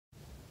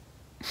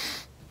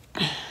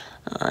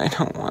I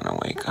don't want to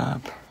wake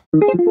up.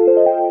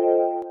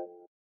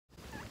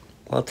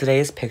 Well, today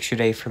is picture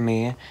day for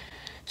me,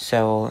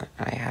 so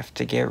I have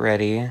to get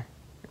ready.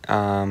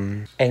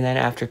 And then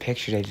after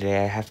picture day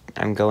today,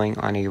 I'm going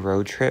on a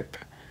road trip.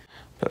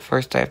 But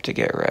first I have to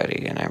get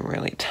ready, and I'm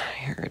really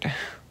tired.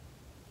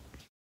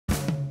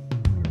 I'm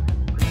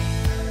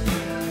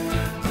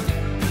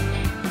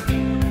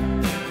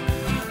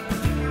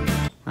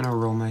gonna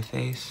roll my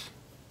face.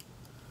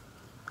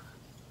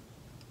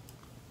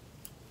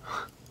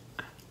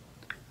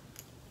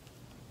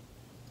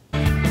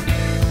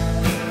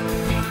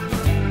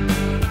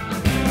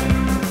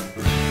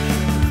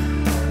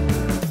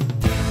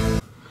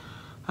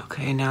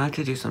 Okay, now I have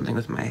to do something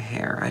with my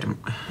hair.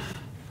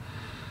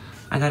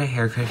 I got a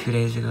haircut a few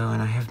days ago,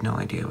 and I have no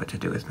idea what to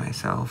do with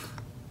myself.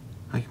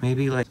 Like,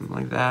 maybe like something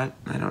like that.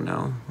 I don't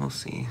know. We'll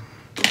see.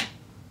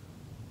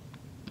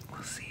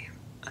 We'll see.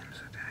 I'm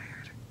so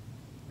tired.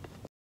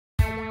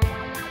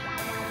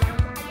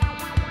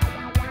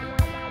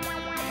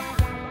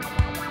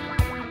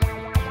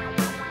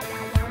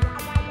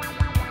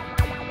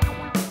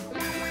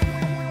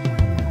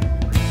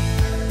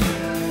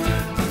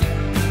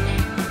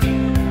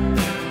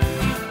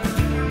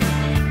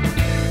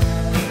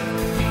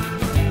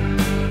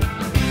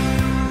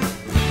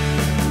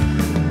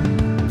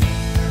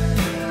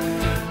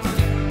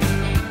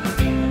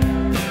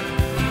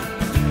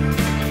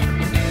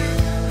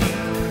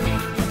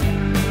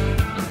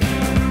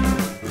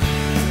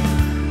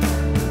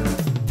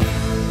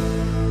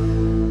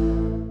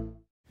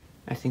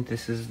 I think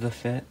this is the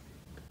fit.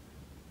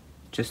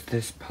 Just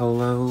this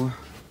polo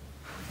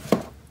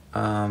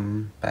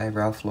by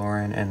Ralph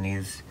Lauren, and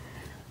these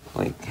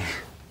like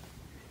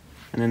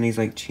and then these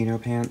like chino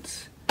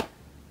pants.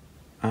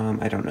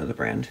 I don't know the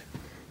brand.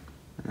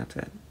 And that's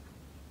it.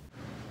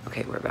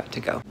 Okay, we're about to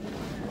go.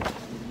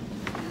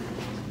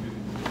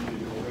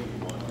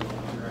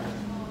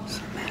 It's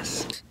a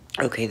mess.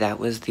 Okay, that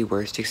was the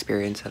worst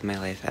experience of my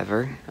life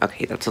ever.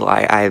 Okay, that's a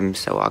lie. I'm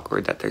so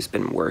awkward that there's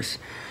been worse.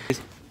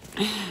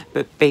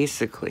 But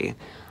basically,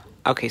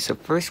 okay, so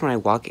first when I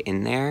walk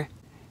in there,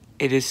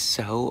 it is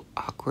so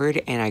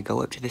awkward, and I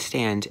go up to the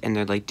stand, and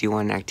they're like, do you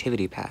want an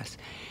activity pass?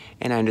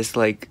 And I'm just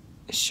like,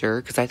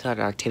 sure, because I thought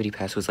an activity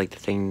pass was like the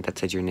thing that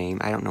said your name.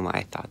 I don't know why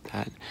I thought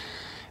that.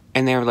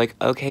 And they were like,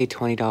 okay,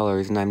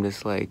 $20, and I'm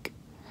just like,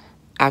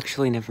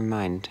 actually, never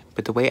mind.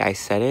 But the way I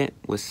said it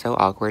was so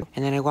awkward.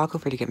 And then I walk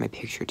over to get my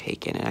picture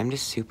taken, and I'm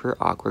just super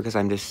awkward because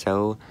I'm just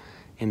so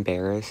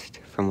embarrassed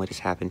from what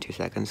just happened 2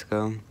 seconds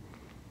ago.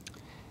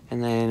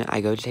 And then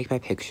I go to take my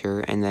picture,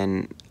 and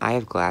then I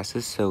have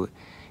glasses, so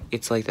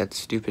it's like that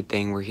stupid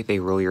thing where they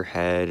roll your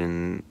head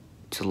and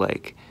to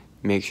like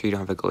make sure you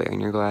don't have a glare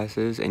in your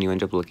glasses, and you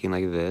end up looking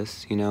like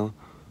this, you know?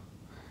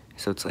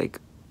 So it's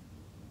like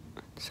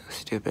so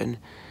stupid.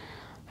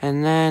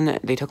 And then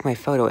they took my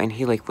photo, and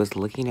he like was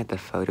looking at the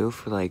photo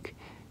for like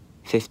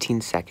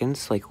 15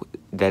 seconds, like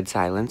dead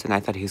silence, and I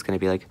thought he was gonna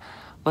be like,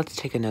 let's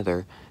take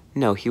another.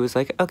 No, he was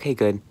like, okay,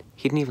 good.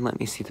 He didn't even let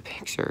me see the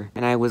picture.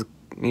 And I was,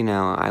 you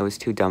know, I was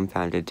too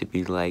dumbfounded to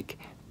be like,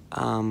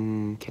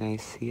 can I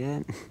see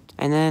it?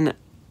 And then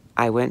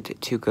I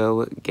went to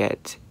go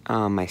get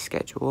my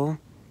schedule,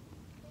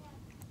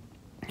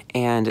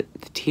 and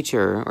the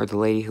teacher, or the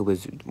lady who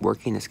was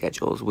working the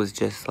schedules, was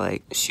just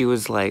like, she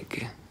was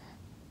like,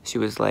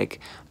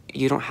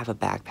 you don't have a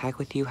backpack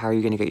with you? How are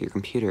you gonna get your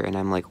computer? And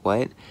I'm like,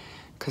 what?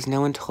 Because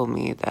no one told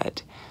me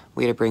that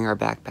we had to bring our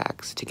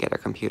backpacks to get our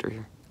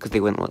computer, because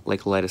they wouldn't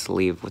like let us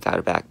leave without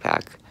a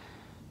backpack.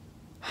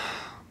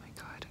 Oh my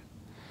god.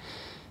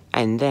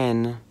 And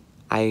then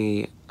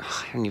I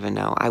don't even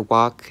know. I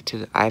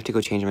have to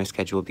go change my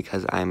schedule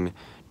because I'm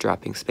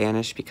dropping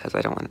Spanish because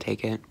I don't want to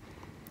take it.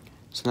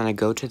 So then I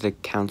go to the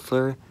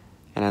counselor,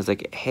 and I was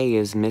like, hey,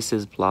 is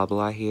Mrs. Blah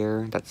Blah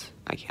here?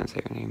 I can't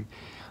say her name.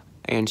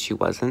 And she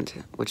wasn't,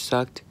 which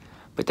sucked.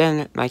 But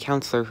then my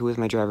counselor, who was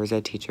my driver's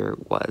ed teacher,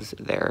 was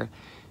there.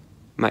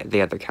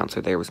 The other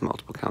counselor, there was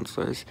multiple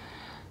counselors.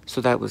 So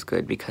that was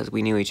good because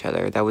we knew each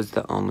other. That was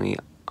the only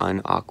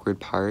unawkward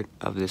part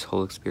of this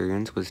whole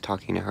experience, was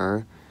talking to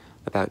her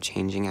about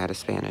changing out of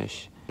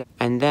Spanish.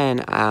 And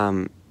then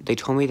they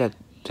told me that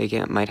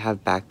they might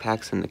have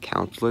backpacks in the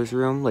counselor's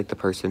room, like the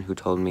person who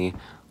told me,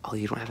 oh,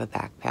 you don't have a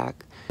backpack?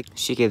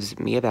 She gives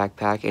me a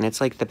backpack, and it's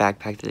like the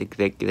backpack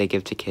that they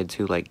give to kids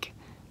who like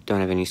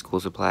don't have any school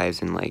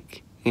supplies, and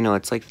like, you know,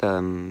 it's like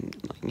the,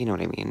 you know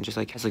what I mean, just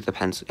like, it has like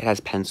it has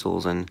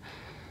pencils, and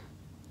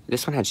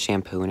this one had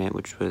shampoo in it,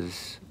 which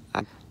was,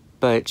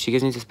 but she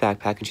gives me this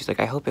backpack, and she's like,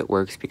 I hope it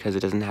works because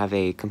it doesn't have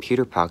a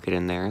computer pocket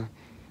in there,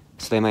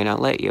 so they might not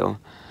let you.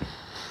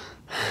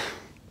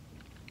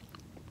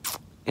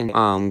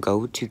 And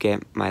go to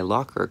get my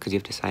locker, because you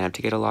have to sign up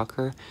to get a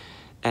locker,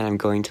 and I'm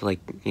going to like,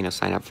 you know,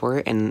 sign up for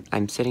it, and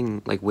I'm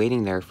sitting like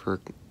waiting there for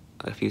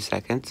a few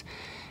seconds,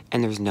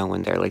 and there's no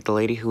one there. Like the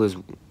lady who was,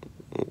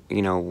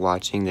 you know,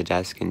 watching the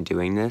desk and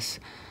doing this,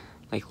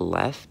 like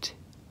left.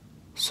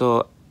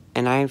 So,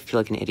 and I feel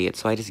like an idiot,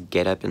 so I just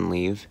get up and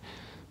leave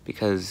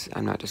because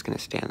I'm not just gonna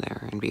stand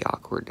there and be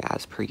awkward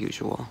as per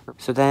usual.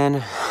 So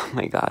then, oh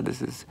my god,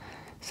 this is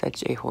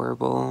Such a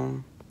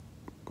horrible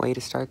way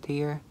to start the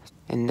year.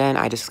 And then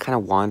I just kind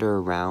of wander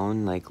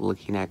around, like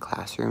looking at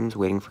classrooms,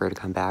 waiting for her to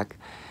come back.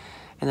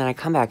 And then I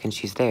come back and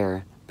she's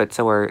there, but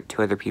so are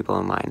 2 other people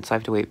in line. So I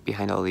have to wait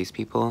behind all these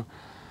people.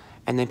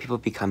 And then people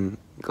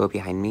go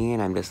behind me,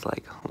 and I'm just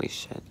like, holy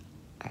shit,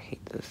 I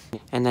hate this.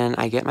 And then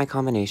I get my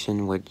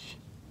combination, which,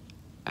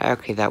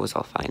 okay, that was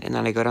all fine. And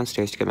then I go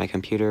downstairs to get my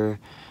computer.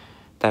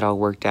 That all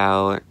worked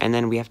out. And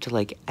then we have to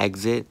like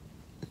exit.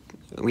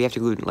 We have to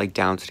go like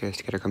downstairs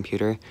to get our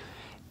computer.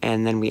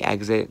 And then we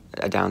exit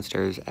a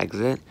downstairs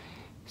exit.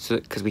 So,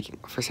 because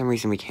for some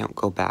reason we can't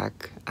go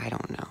back. I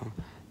don't know.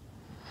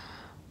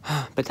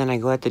 But then I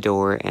go at the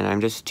door, and I'm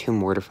just too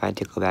mortified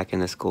to go back in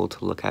the school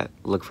to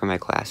look for my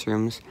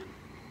classrooms.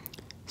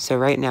 So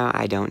right now,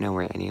 I don't know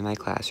where any of my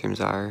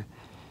classrooms are.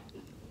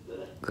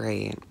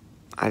 Great.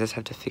 I just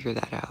have to figure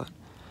that out.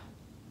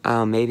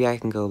 Maybe I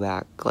can go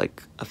back,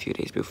 like, a few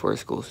days before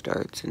school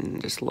starts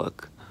and just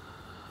look.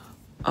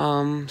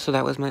 So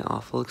that was my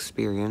awful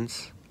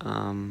experience.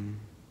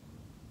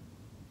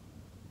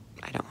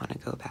 I don't want to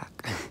go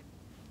back.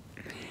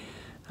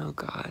 Oh,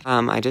 God.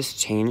 I just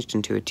changed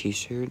into a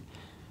t-shirt,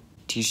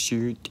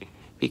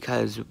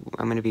 because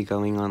I'm gonna be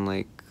going on,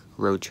 like,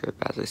 road trip,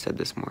 as I said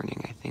this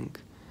morning, I think.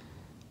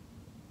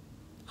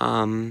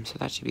 So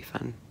that should be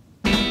fun.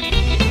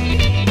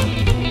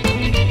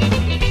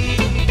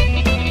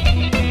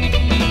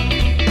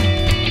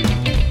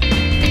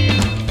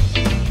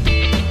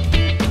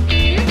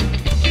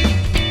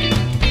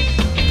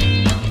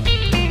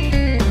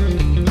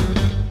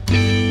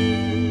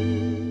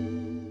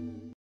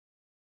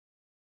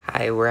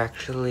 Hi, we're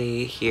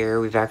actually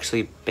here. We've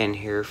actually been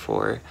here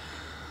for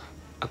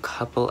a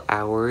couple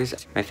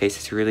hours. My face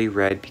is really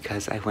red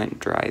because I went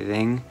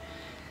driving,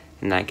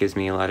 and that gives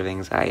me a lot of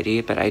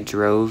anxiety, but I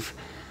drove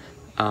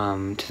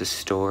to the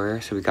store.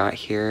 So we got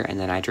here, and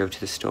then I drove to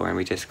the store, and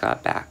we just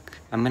got back.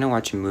 I'm gonna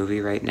watch a movie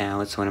right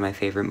now. It's one of my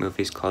favorite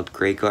movies called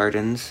Grey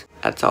Gardens.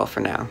 That's all for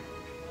now.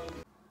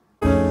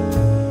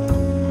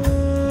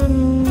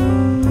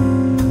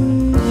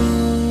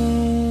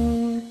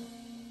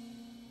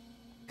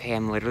 Okay,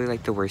 I'm literally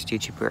like the worst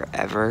YouTuber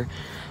ever,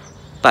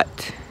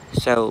 but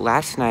so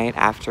last night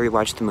after we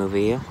watched the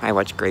movie, I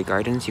watched Grey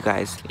Gardens. You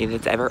guys, if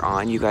it's ever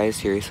on, you guys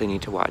seriously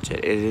need to watch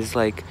it. It is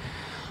like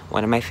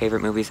one of my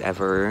favorite movies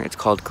ever. It's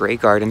called Grey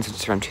Gardens.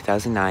 It's from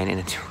 2009,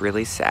 and it's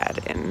really sad.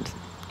 And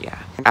yeah,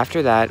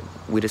 after that,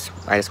 I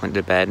just went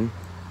to bed.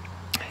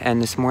 And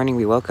this morning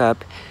we woke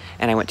up,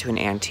 and I went to an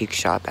antique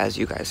shop, as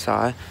you guys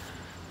saw.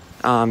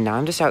 Now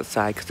I'm just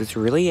outside because it's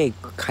really a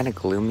kind of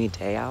gloomy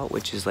day out,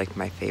 which is like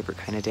my favorite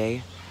kind of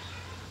day.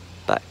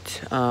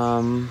 But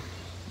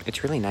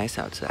it's really nice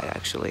outside,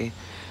 actually.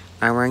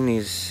 I'm wearing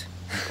these,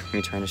 let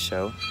me try to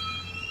show,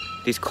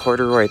 these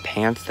corduroy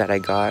pants that I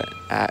got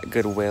at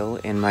Goodwill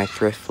in my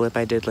thrift flip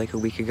I did like a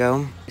week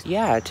ago.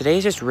 Yeah,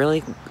 today's just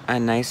really a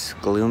nice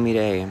gloomy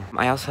day.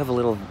 I also have a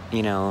little,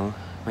 you know,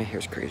 my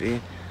hair's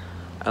crazy,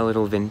 a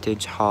little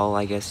vintage haul,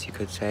 I guess you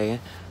could say.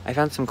 I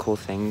found some cool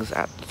things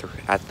at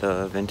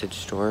the vintage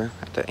store,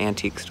 at the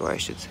antique store, I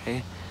should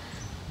say.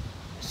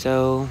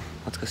 So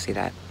let's go see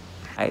that.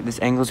 This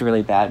angle's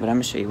really bad, but I'm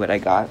gonna show you what I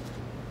got.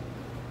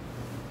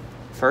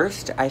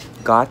 First, I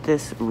got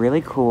this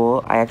really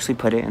cool, I actually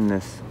put it in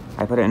this,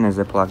 I put it in a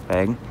Ziploc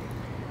bag,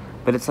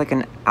 but it's like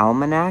an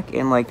almanac,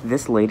 and like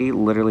this lady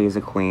literally is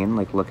a queen.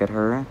 Like, look at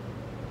her.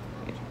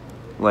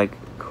 Like,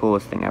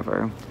 coolest thing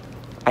ever.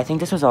 I think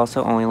this was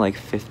also only like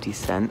 50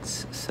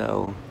 cents,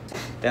 so.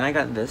 Then I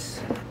got this.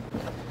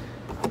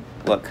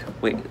 Look,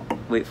 wait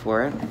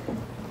for it.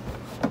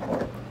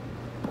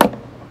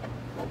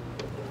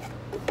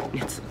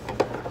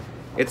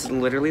 It's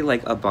literally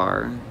like a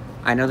bar.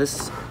 I know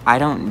this, I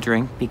don't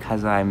drink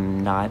because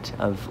I'm not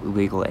of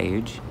legal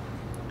age,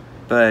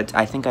 but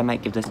I think I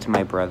might give this to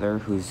my brother,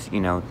 who's, you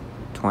know,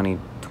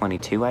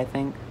 22, I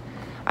think.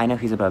 I know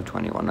he's above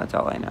 21, that's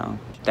all I know.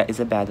 Is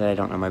it bad that I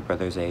don't know my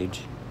brother's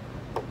age?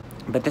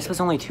 But this was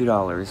only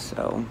 $2,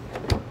 so.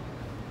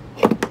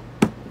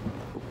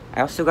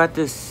 I also got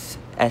this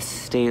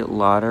Estee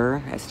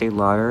Lauder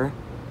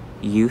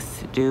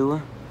Youth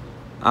Dew.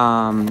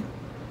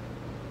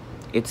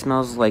 It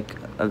smells like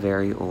a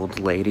very old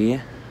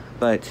lady,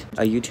 but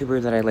a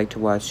YouTuber that I like to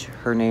watch,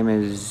 her name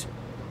is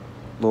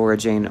Laura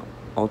Jane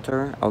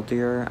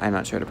Altier, I'm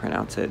not sure how to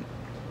pronounce it.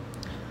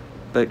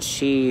 But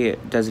she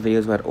does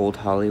videos about old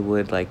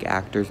Hollywood, like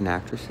actors and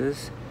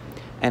actresses.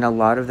 And a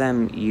lot of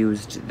them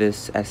used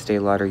this Estee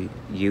Lauder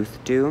Youth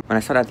Dew. When I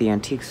saw it at the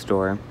antique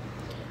store,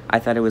 I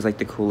thought it was like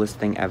the coolest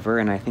thing ever,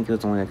 and I think it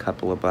was only a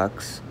couple of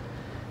bucks.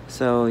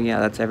 So yeah,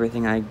 that's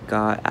everything I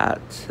got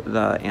at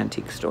the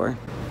antique store.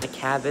 The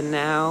cabin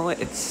now,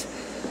 it's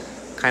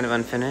kind of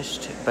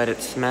unfinished, but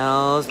it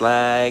smells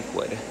like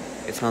wood.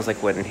 It smells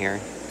like wood in here.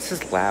 This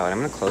is loud,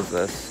 I'm gonna close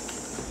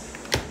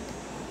this.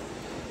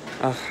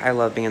 Oh, I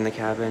love being in the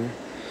cabin.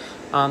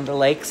 The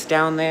lake's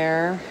down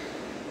there,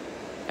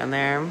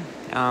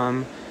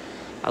 a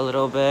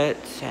little bit,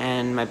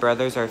 and my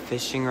brothers are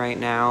fishing right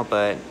now,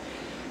 but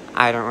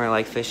I don't really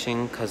like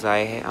fishing because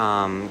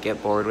I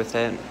get bored with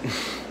it.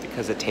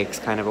 because it takes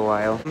kind of a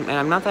while. And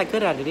I'm not that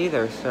good at it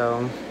either,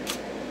 so.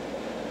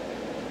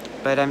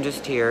 But I'm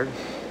just here,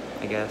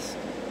 I guess.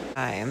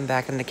 I am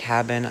back in the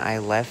cabin. I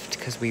left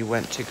because we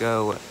went to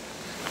go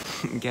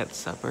get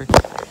supper.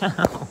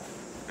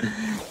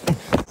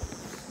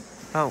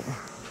 Oh.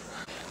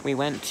 We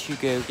went to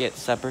go get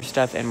supper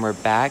stuff and we're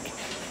back.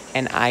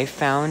 And I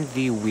found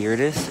the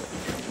weirdest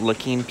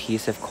looking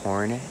piece of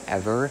corn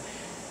ever.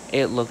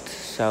 It looked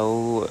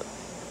so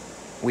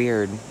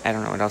weird. I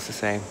don't know what else to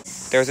say.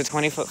 There was a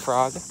 20-foot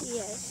frog?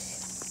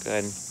 Yes.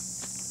 Good.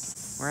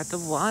 We're at the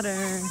water.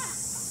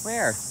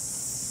 Where?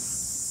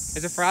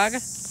 There's a frog? Oh,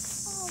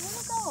 where'd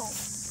it go?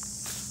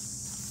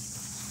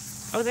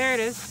 Oh, there it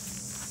is.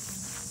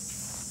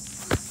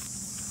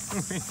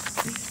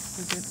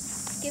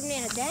 Give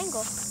me a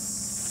dangle.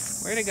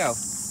 Where'd it go?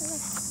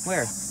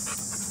 Where?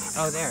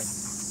 Oh, there.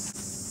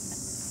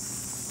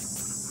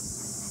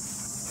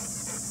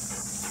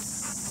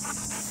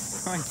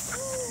 Come on.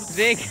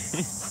 Zig.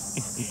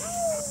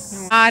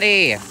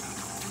 Naughty.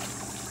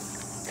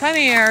 Come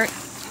here.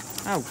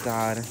 Oh,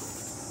 God.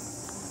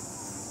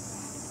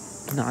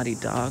 Naughty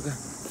dog.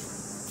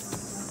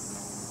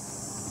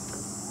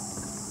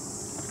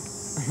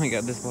 Oh my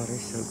God, this water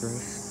is so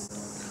gross.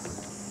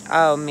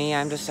 Oh, me,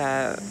 I'm just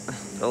at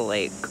the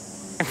lake.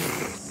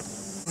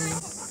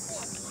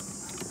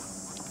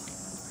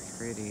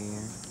 Pretty.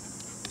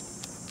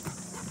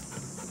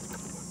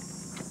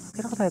 Look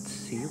at all that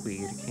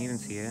seaweed. You can't even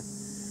see it.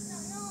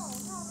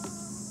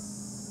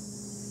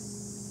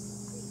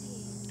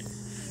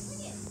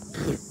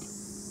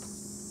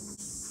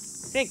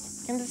 Stick!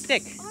 Give me the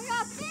stick! Oh my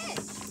God, fish!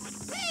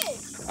 Fish!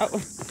 Oh,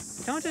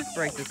 don't just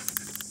break this.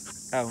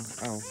 Oh.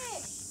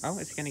 Fish! Oh,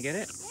 is he gonna get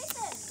it?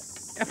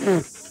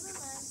 Nathan!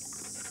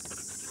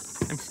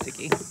 I'm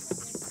sticky.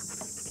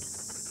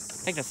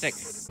 Take the stick.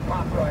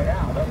 Popped right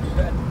out,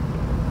 upset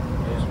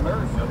his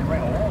nerves, and he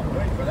ran a long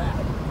way for that.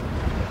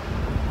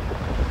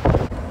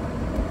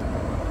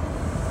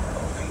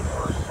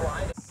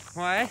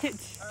 What?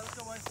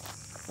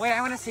 Wait,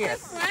 I want to see it.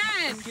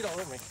 Friend! Get all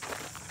over me.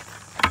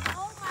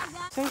 Oh my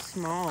God. So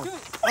small. Dude.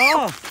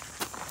 Oh!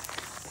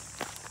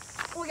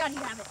 Oh my God, you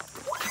have it.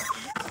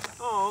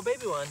 Oh,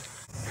 baby one.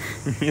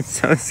 It's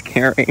so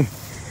scary.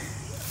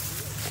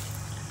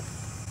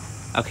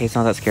 Okay, it's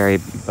not that scary,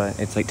 but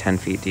it's like 10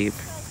 feet deep.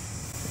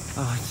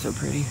 Oh, it's so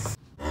pretty.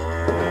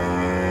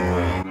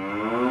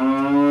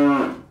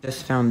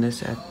 Just found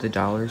this at the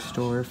dollar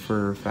store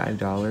for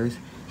 $5.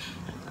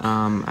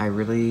 I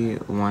really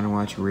want to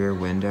watch Rear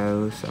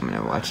Window, so I'm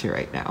gonna watch it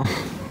right now.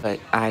 But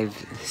I've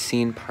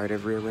seen part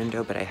of Rear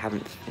Window, but I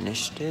haven't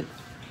finished it.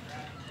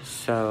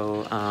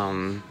 So,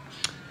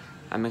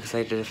 I'm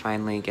excited to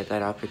finally get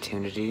that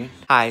opportunity.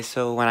 Hi,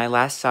 so when I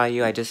last saw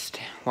you, I just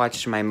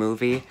watched my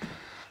movie.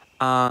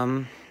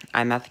 I'm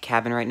at the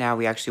cabin right now.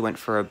 We actually went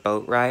for a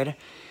boat ride.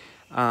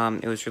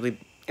 It was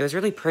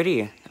really pretty.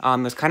 It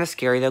was kind of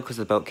scary though, because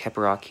the boat kept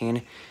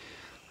rocking.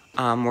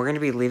 We're gonna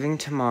be leaving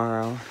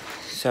tomorrow,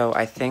 so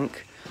I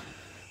think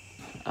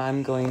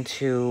I'm going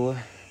to,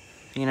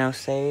 you know,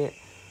 say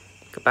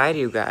goodbye to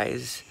you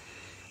guys.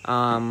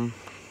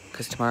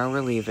 Because tomorrow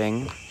we're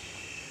leaving.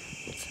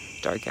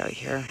 It's dark out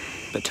here.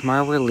 But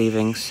tomorrow we're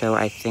leaving, so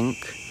I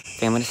think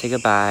I'm gonna say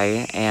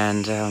goodbye,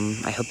 and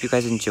I hope you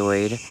guys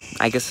enjoyed.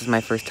 I guess this is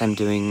my first time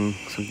doing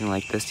something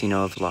like this, you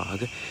know, a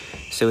vlog.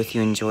 So if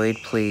you enjoyed,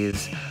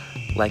 please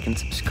like and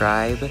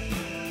subscribe,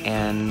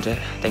 and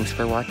thanks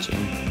for watching.